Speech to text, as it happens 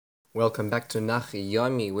Welcome back to Nach.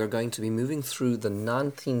 We're going to be moving through the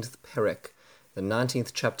 19th Perek, the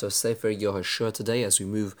 19th chapter of Sefer Yehoshua today as we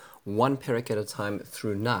move one Perek at a time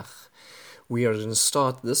through Nach. We are going to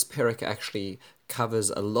start, this Perek actually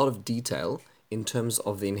covers a lot of detail in terms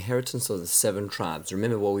of the inheritance of the seven tribes.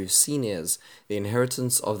 Remember, what we've seen is the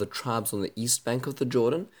inheritance of the tribes on the east bank of the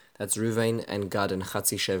Jordan, that's Ruvain and Gad and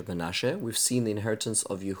Chatzishev Menashe. We've seen the inheritance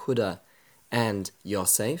of Yehuda and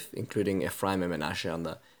Yosef, including Ephraim and Menashe on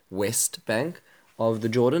the west bank of the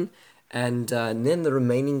Jordan. And then the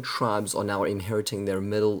remaining tribes are now inheriting their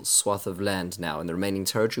middle swath of land now, in the remaining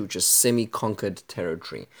territory, which is semi-conquered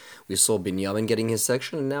territory. We saw Binyamin getting his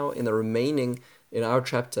section, and now in our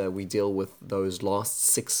chapter, we deal with those last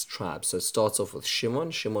six tribes. So it starts off with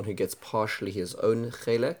Shimon who gets partially his own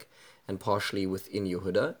chelek, and partially within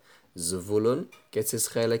Yehuda. Zevulun gets his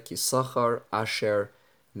chelek, Yisachar, Asher,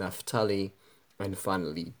 Naphtali, and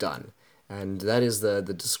finally Dan. And that is the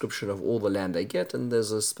description of all the land they get, and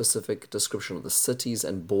there's a specific description of the cities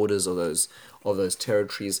and borders of those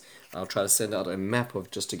territories. I'll try to send out a map of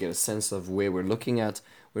just to get a sense of where we're looking at.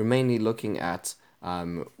 We're mainly looking at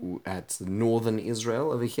northern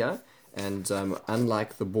Israel over here, and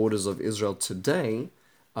unlike the borders of Israel today,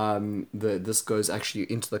 this goes actually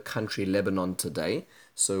into the country Lebanon today.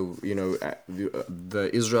 So, the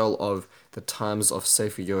Israel of the times of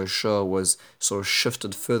Sefer Yehoshua was sort of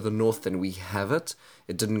shifted further north than we have it.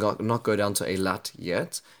 It didn't not go down to Eilat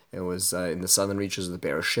yet. It was in the southern reaches of the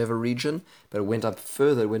Beersheba region, but it went up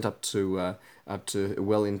further. It went up to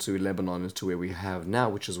well into Lebanon, to where we have now,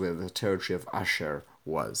 which is where the territory of Asher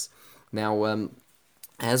was. Now,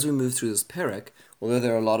 as we move through this Perek, although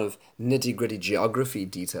there are a lot of nitty-gritty geography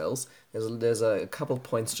details, there's a couple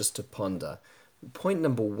points just to ponder. Point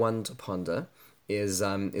number one to ponder is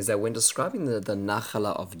that when describing the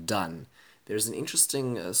Nachala of Dan, there's an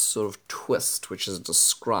interesting sort of twist which is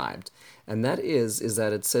described, and that is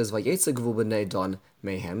that it says Vayetzegevu b'nei Dan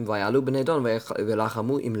mehem vayalu b'nei Dan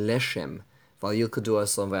velachamu im leshem vayilkadu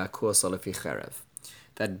asam vayaku asam lefi cherev.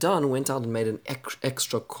 That Dan went out and made an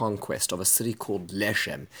extra conquest of a city called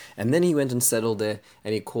Leshem, and then he went and settled there,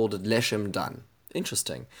 and he called it Leshem Dan.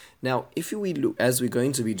 Interesting. Now, if we look, as we're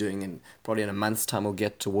going to be doing, and probably in a month's time we'll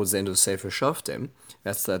get towards the end of Sefer Shoftim,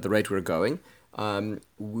 that's the rate we're going,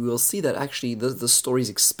 we will see that actually the story's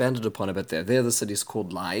expanded upon a bit there. There the city is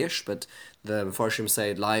called Laish, but the Mefarshim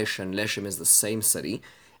say Laish and Leshem is the same city.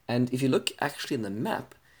 And if you look actually in the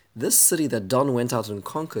map, this city that Dan went out and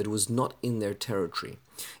conquered was not in their territory.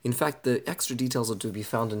 In fact, the extra details are to be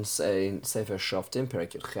found in Sefer Shoftim,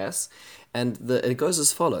 Perek Yud Ches, and it goes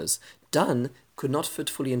as follows. Dan could not fit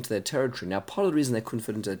fully into their territory. Now, part of the reason they couldn't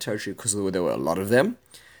fit into their territory because there were a lot of them,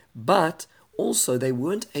 but also they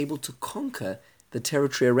weren't able to conquer the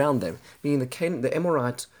territory around them, meaning the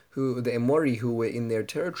Emori who were in their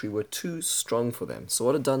territory were too strong for them. So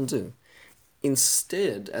what did Dan do?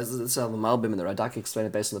 Instead, as the Malbim and the Radak explain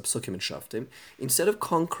it based on the Psukim and Shoftim, instead of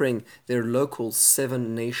conquering their local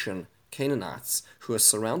seven-nation Canaanites who are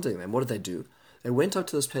surrounding them, what did they do? They went up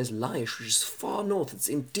to this place, Laish, which is far north. It's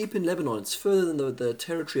deep in Lebanon. It's further than the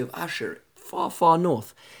territory of Asher, far, far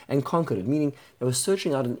north, and conquered it, meaning they were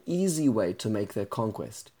searching out an easy way to make their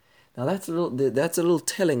conquest. Now that's a little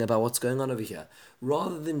telling about what's going on over here.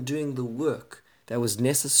 Rather than doing the work that was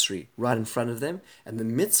necessary right in front of them, and the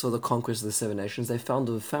midst of the conquest of the seven nations, they found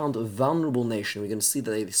a vulnerable nation. We're going to see that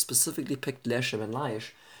they specifically picked Leshem and Laish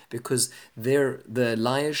because the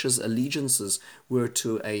Laish's allegiances were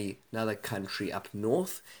to another country up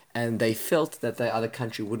north, and they felt that the other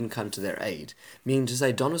country wouldn't come to their aid. Meaning to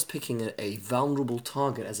say, Don was picking a vulnerable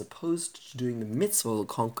target as opposed to doing the mitzvah of the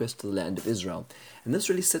conquest of the land of Israel. And this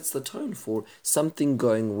really sets the tone for something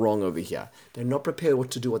going wrong over here. They're not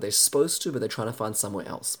prepared to do what they're supposed to, but they're trying to find somewhere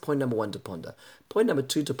else. Point number one to ponder. Point number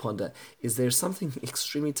two to ponder is there's something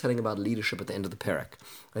extremely telling about leadership at the end of the Perek.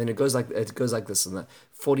 And it goes like this in the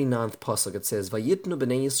 49th pasuk. It says, Vayitnu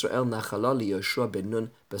b'nei Yisrael nachala li Yehoshua ben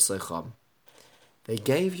Nun b'soicham. They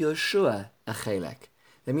gave Yehoshua a chelek.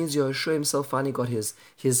 That means Yehoshua himself finally got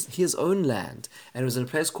his own land, and it was in a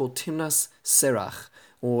place called Timnas Serach,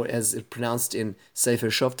 or as it pronounced in Sefer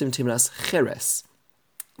Shoftim, Timnas Cheres.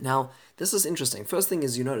 Now, this is interesting. First thing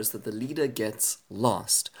is you notice that the leader gets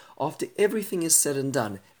last. After everything is said and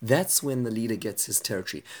done, that's when the leader gets his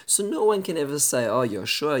territory. So no one can ever say, oh,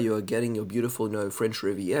 Yehoshua, you're getting your beautiful French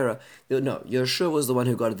Riviera. No, Yehoshua was the one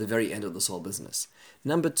who got at the very end of this whole business.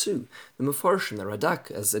 Number two, the Mefarshim, the Radak,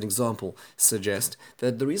 as an example, suggest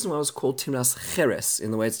that the reason why it was called Timnas Cheres, in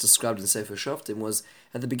the way it's described in Sefer Shoftim, was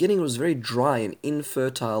at the beginning it was very dry and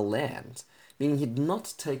infertile land. meaning he'd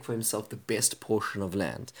not take for himself the best portion of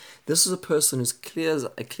land. This is a person whose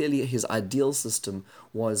clearly his ideal system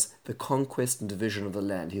was the conquest and division of the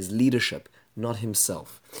land, his leadership, not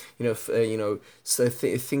himself. So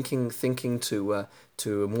thinking to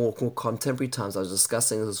more contemporary times. I was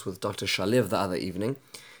discussing this with Dr. Shalev the other evening,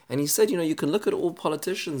 and he said, you can look at all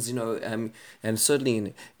politicians, and certainly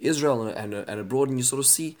in Israel and abroad, and you sort of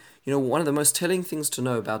see, one of the most telling things to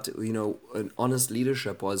know about, an honest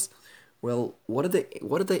leadership was, well, what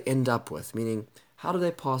did they end up with? Meaning, how did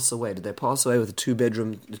they pass away? Did they pass away with a two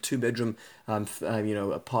bedroom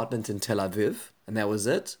apartment in Tel Aviv, and that was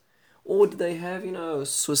it? Or did they have,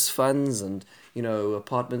 Swiss funds and,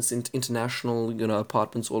 apartments, international,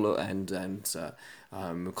 apartments and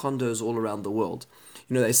condos all around the world?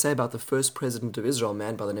 They say about the first president of Israel, a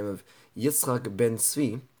man by the name of Yitzhak ben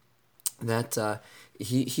Tzvi, that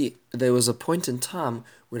there was a point in time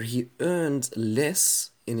where he earned less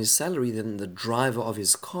in his salary than the driver of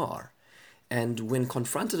his car. And when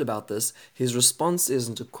confronted about this, his response is,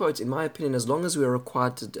 and to quote, "In my opinion, as long as we are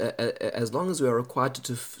required to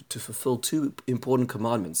fulfill two important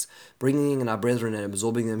commandments, bringing in our brethren and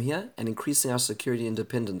absorbing them here, and increasing our security and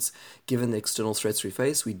independence, given the external threats we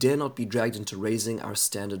face, we dare not be dragged into raising our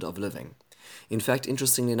standard of living." In fact,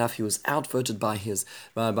 interestingly enough, he was outvoted by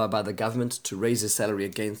the government to raise his salary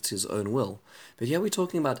against his own will. But here we're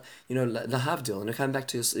talking about, Lahavdil, and coming back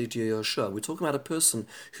to Yehoshua, we're talking about a person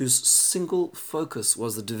whose single focus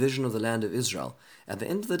was the division of the land of Israel. At the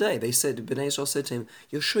end of the day, Bnei Israel said to him,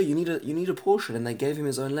 Yehoshua, you need a portion, and they gave him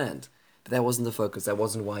his own land. But that wasn't the focus. That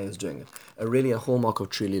wasn't why he was doing it. Really a hallmark of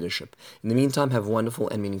true leadership. In the meantime, have a wonderful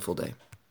and meaningful day.